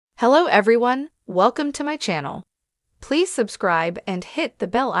Hello everyone, welcome to my channel. Please subscribe and hit the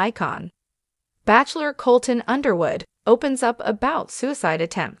bell icon. Bachelor Colton Underwood opens up about suicide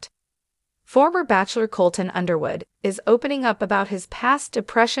attempt. Former Bachelor Colton Underwood is opening up about his past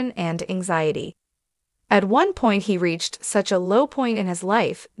depression and anxiety. At one point he reached such a low point in his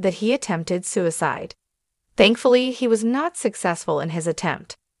life that he attempted suicide. Thankfully, he was not successful in his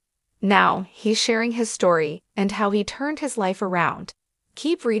attempt. Now, he's sharing his story and how he turned his life around.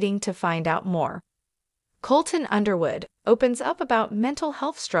 Keep reading to find out more. Colton Underwood opens up about mental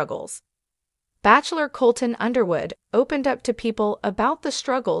health struggles. Bachelor Colton Underwood opened up to people about the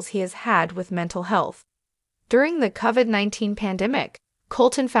struggles he has had with mental health. During the COVID-19 pandemic,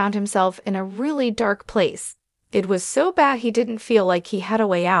 Colton found himself in a really dark place. It was so bad he didn't feel like he had a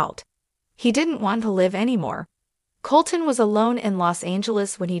way out. He didn't want to live anymore. Colton was alone in Los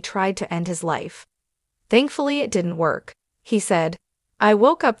Angeles when he tried to end his life. Thankfully, it didn't work. He said, "I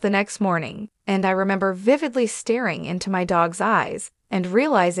woke up the next morning, and I remember vividly staring into my dog's eyes and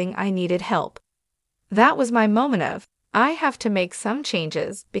realizing I needed help. That was my moment of, I have to make some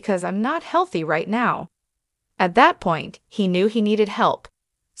changes because I'm not healthy right now." At that point, he knew he needed help.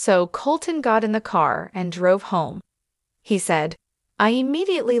 So Colton got in the car and drove home. He said, "I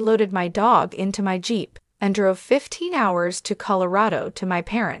immediately loaded my dog into my Jeep and drove 15 hours to Colorado to my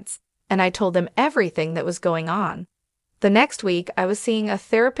parents, and I told them everything that was going on. The next week, I was seeing a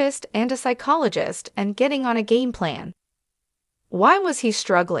therapist and a psychologist and getting on a game plan." Why was he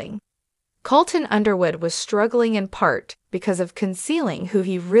struggling? Colton Underwood was struggling in part because of concealing who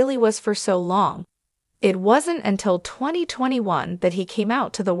he really was for so long. It wasn't until 2021 that he came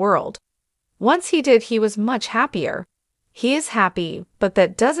out to the world. Once he did, he was much happier. He is happy, but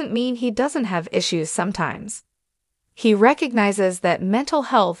that doesn't mean he doesn't have issues sometimes. He recognizes that mental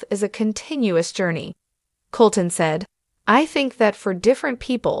health is a continuous journey. Colton said, "I think that for different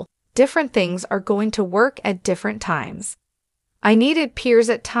people, different things are going to work at different times. I needed peers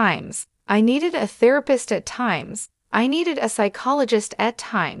at times. I needed a therapist at times. I needed a psychologist at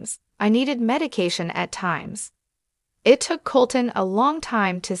times. I needed medication at times." It took Colton a long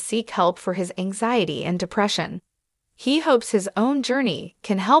time to seek help for his anxiety and depression. He hopes his own journey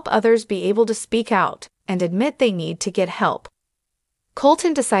can help others be able to speak out and admit they need to get help.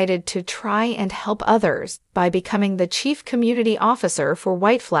 Colton decided to try and help others by becoming the Chief Community Officer for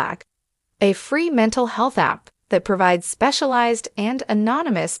White Flag, a free mental health app that provides specialized and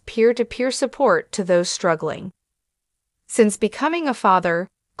anonymous peer-to-peer support to those struggling. Since becoming a father,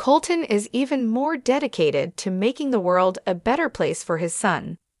 Colton is even more dedicated to making the world a better place for his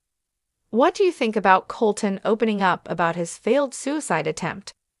son. What do you think about Colton opening up about his failed suicide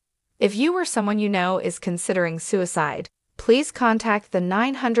attempt? If you or someone you know is considering suicide, please contact the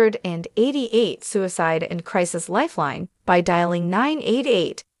 988 Suicide and Crisis Lifeline by dialing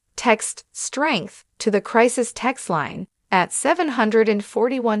 988. Text STRENGTH to the crisis text line at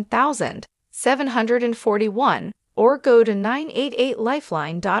 741,741 or go to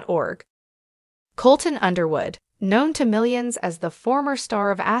 988lifeline.org. Colton Underwood, known to millions as the former star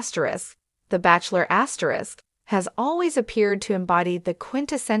of The Bachelor has always appeared to embody the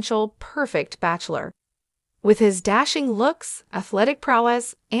quintessential perfect bachelor. With his dashing looks, athletic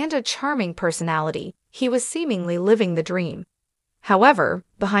prowess, and a charming personality, he was seemingly living the dream. However,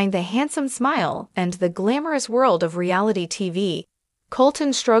 behind the handsome smile and the glamorous world of reality TV,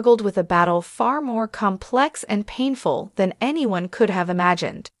 Colton struggled with a battle far more complex and painful than anyone could have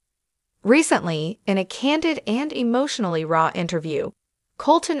imagined. Recently, in a candid and emotionally raw interview,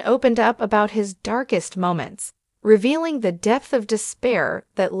 Colton opened up about his darkest moments, revealing the depth of despair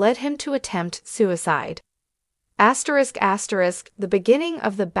that led him to attempt suicide. The beginning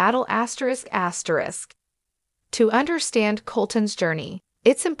of the battle To understand Colton's journey,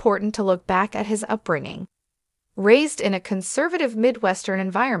 it's important to look back at his upbringing. Raised in a conservative Midwestern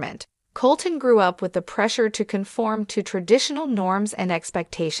environment, Colton grew up with the pressure to conform to traditional norms and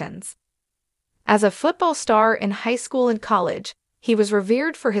expectations. As a football star in high school and college, he was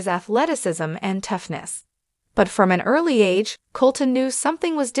revered for his athleticism and toughness. But from an early age, Colton knew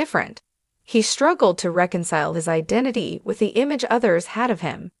something was different. He struggled to reconcile his identity with the image others had of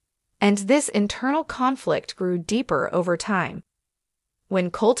him, and this internal conflict grew deeper over time. When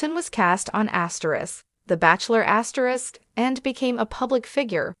Colton was cast on The Bachelor and became a public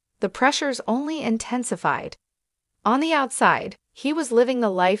figure, the pressures only intensified. On the outside, he was living the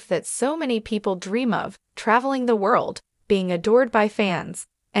life that so many people dream of, traveling the world, being adored by fans,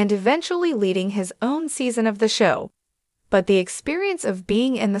 and eventually leading his own season of the show. But the experience of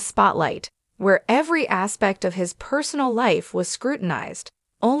being in the spotlight, where every aspect of his personal life was scrutinized,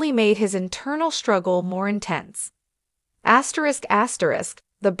 only made his internal struggle more intense.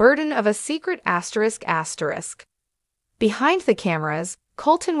 The burden of a secret ***. Behind the cameras,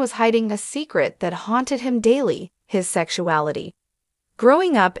 Colton was hiding a secret that haunted him daily: his sexuality.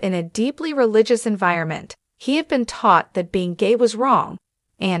 Growing up in a deeply religious environment, he had been taught that being gay was wrong,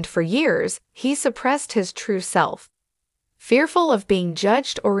 and for years, he suppressed his true self. Fearful of being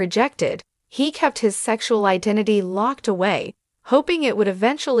judged or rejected, he kept his sexual identity locked away, hoping it would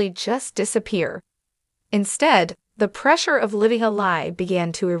eventually just disappear. Instead, the pressure of living a lie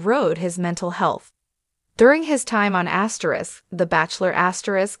began to erode his mental health. During his time on The Bachelor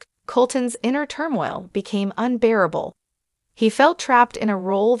Colton's inner turmoil became unbearable. He felt trapped in a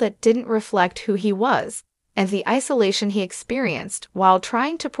role that didn't reflect who he was, and the isolation he experienced while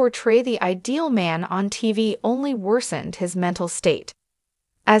trying to portray the ideal man on TV only worsened his mental state.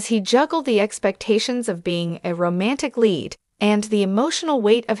 As he juggled the expectations of being a romantic lead and the emotional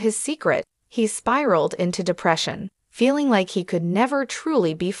weight of his secret, he spiraled into depression, feeling like he could never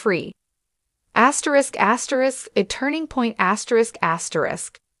truly be free. A turning point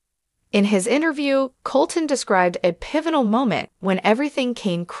In his interview, Colton described a pivotal moment when everything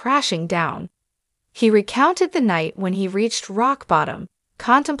came crashing down. He recounted the night when he reached rock bottom,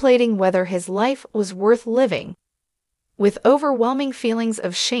 contemplating whether his life was worth living. With overwhelming feelings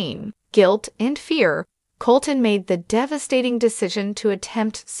of shame, guilt, and fear, Colton made the devastating decision to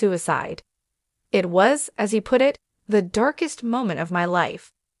attempt suicide. It was, as he put it, the darkest moment of my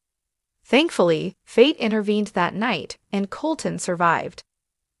life. Thankfully, fate intervened that night, and Colton survived.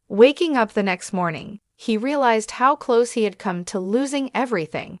 Waking up the next morning, he realized how close he had come to losing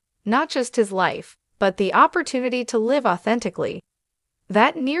everything, not just his life, but the opportunity to live authentically.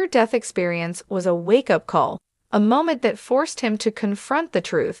 That near-death experience was a wake-up call, a moment that forced him to confront the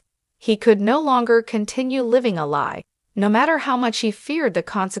truth. He could no longer continue living a lie, no matter how much he feared the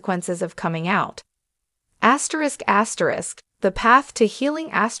consequences of coming out. The path to healing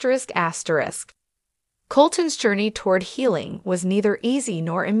Colton's journey toward healing was neither easy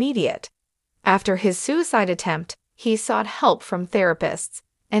nor immediate. After his suicide attempt, he sought help from therapists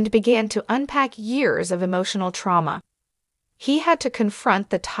and began to unpack years of emotional trauma. He had to confront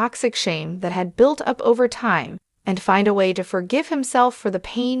the toxic shame that had built up over time and find a way to forgive himself for the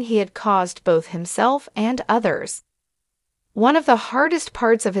pain he had caused both himself and others. One of the hardest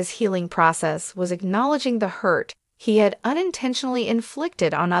parts of his healing process was acknowledging the hurt he had unintentionally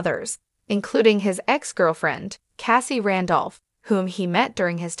inflicted on others, including his ex-girlfriend, Cassie Randolph, whom he met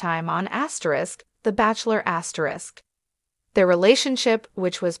during his time on The Bachelor Their relationship,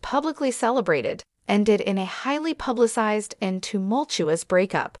 which was publicly celebrated, ended in a highly publicized and tumultuous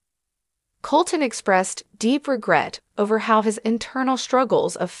breakup. Colton expressed deep regret over how his internal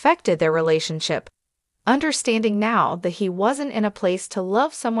struggles affected their relationship, understanding now that he wasn't in a place to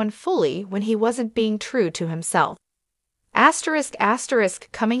love someone fully when he wasn't being true to himself.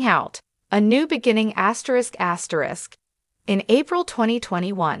 Coming out. A new beginning In April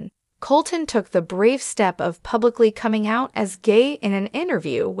 2021, Colton took the brave step of publicly coming out as gay in an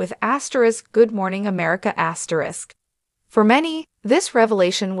interview with Good Morning America For many, this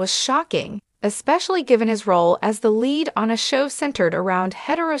revelation was shocking, especially given his role as the lead on a show centered around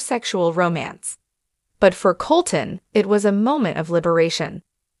heterosexual romance. But for Colton, it was a moment of liberation.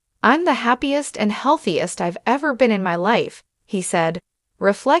 "I'm the happiest and healthiest I've ever been in my life," he said,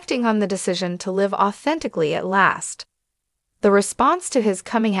 reflecting on the decision to live authentically at last. The response to his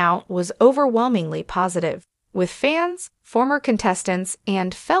coming out was overwhelmingly positive, with fans, former contestants,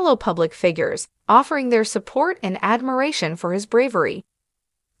 and fellow public figures offering their support and admiration for his bravery.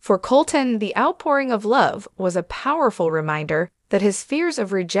 For Colton, the outpouring of love was a powerful reminder that his fears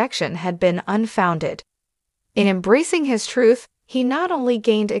of rejection had been unfounded. In embracing his truth, he not only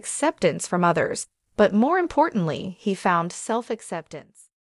gained acceptance from others, but more importantly, he found self-acceptance.